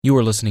You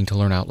are listening to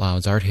Learn Out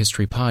Loud's Art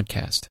History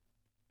Podcast.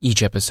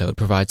 Each episode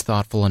provides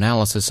thoughtful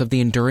analysis of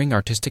the enduring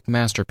artistic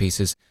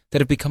masterpieces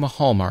that have become a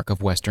hallmark of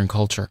Western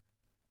culture.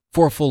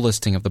 For a full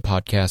listing of the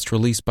podcast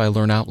released by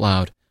Learn Out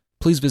Loud,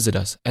 please visit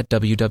us at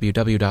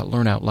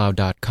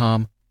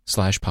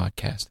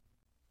www.learnoutloud.com/podcast.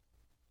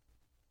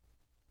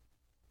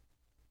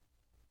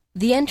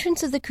 The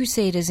Entrance of the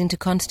Crusaders into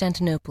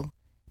Constantinople,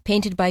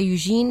 painted by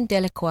Eugène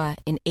Delacroix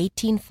in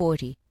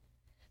 1840,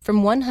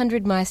 from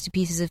 100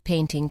 Masterpieces of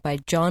Painting by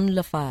John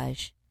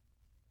Lafage.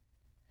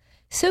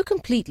 So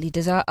completely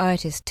does our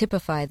artist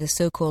typify the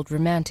so-called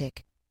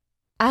romantic.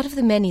 Out of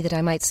the many that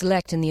I might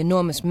select in the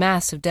enormous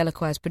mass of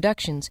Delacroix's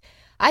productions,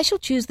 I shall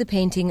choose the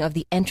painting of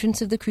the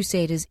Entrance of the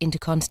Crusaders into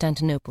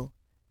Constantinople.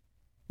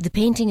 The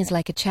painting is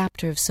like a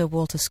chapter of Sir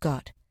Walter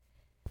Scott,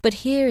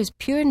 but here is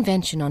pure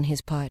invention on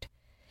his part,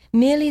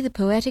 merely the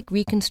poetic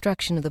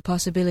reconstruction of the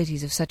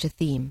possibilities of such a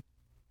theme.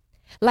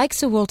 Like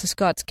Sir Walter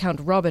Scott's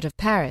Count Robert of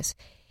Paris,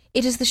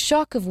 it is the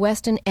shock of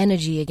Western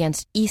energy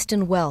against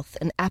Eastern wealth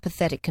and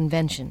apathetic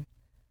convention,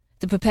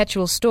 the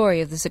perpetual story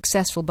of the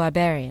successful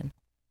barbarian.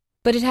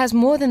 But it has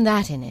more than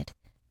that in it,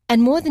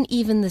 and more than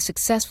even the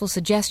successful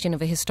suggestion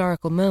of a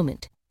historical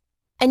moment.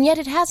 And yet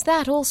it has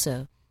that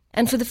also,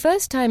 and for the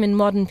first time in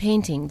modern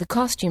painting, the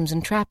costumes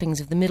and trappings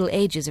of the Middle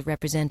Ages are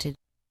represented,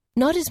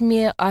 not as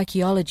mere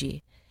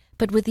archaeology,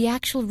 but with the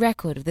actual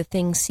record of the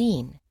thing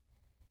seen.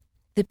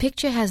 The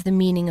picture has the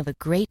meaning of a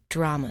great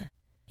drama,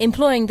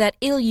 employing that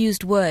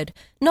ill-used word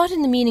not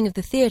in the meaning of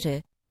the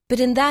theatre, but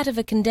in that of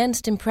a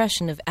condensed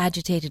impression of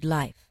agitated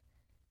life.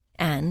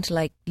 And,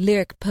 like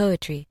lyric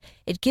poetry,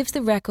 it gives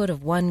the record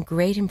of one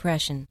great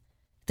impression,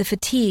 the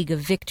fatigue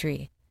of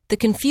victory, the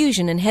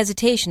confusion and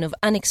hesitation of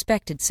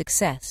unexpected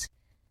success.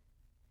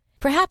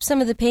 Perhaps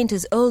some of the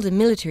painter's older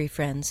military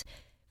friends,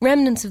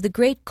 remnants of the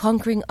great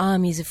conquering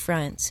armies of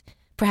France,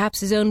 perhaps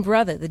his own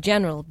brother, the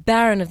general,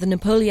 baron of the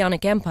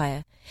Napoleonic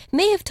Empire,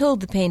 may have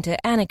told the painter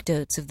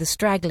anecdotes of the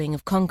straggling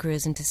of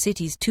conquerors into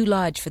cities too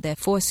large for their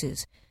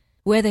forces,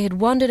 where they had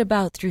wandered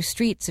about through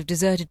streets of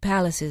deserted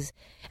palaces,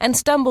 and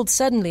stumbled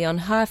suddenly on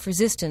half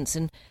resistance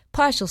and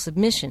partial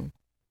submission,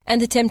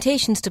 and the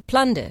temptations to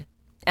plunder,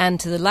 and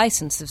to the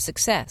license of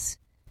success.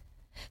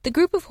 The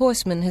group of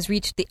horsemen has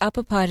reached the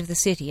upper part of the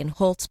city and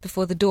halts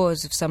before the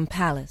doors of some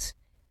palace.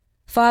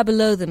 Far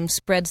below them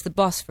spreads the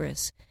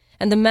Bosphorus,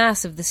 and the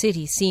mass of the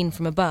city seen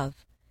from above,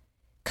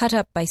 cut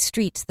up by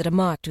streets that are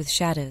marked with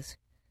shadows.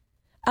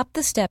 Up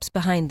the steps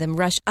behind them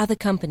rush other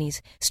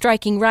companies,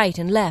 striking right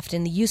and left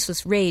in the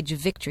useless rage of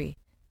victory.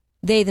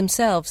 They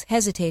themselves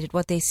hesitate at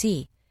what they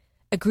see,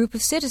 a group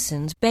of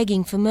citizens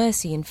begging for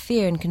mercy in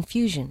fear and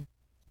confusion,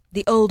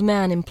 the old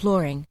man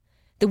imploring,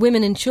 the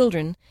women and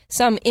children,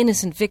 some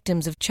innocent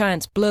victims of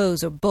chance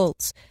blows or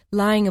bolts,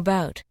 lying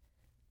about,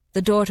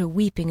 the daughter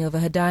weeping over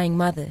her dying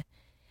mother,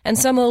 and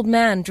some old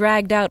man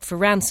dragged out for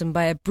ransom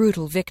by a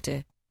brutal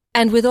victor.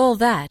 And with all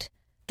that,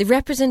 the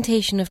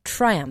representation of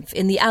triumph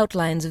in the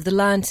outlines of the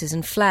lances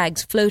and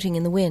flags floating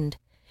in the wind,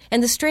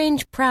 and the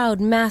strange proud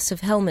mass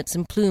of helmets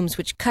and plumes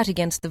which cut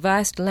against the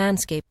vast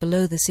landscape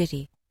below the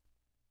city.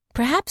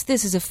 Perhaps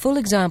this is a full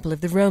example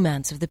of the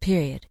romance of the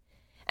period,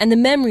 and the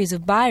memories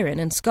of Byron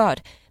and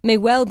Scott may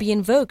well be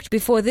invoked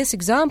before this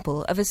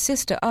example of a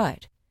sister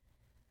art.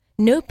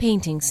 No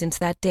paintings since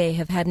that day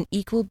have had an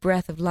equal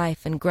breath of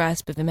life and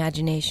grasp of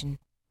imagination.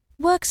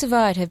 Works of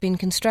art have been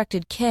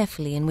constructed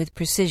carefully and with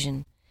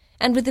precision,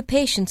 and with the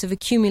patience of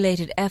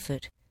accumulated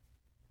effort.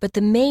 But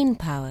the main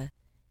power,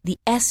 the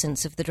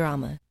essence of the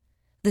drama,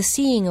 the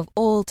seeing of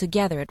all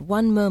together at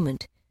one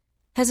moment,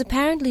 has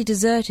apparently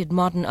deserted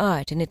modern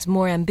art in its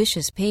more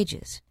ambitious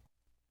pages.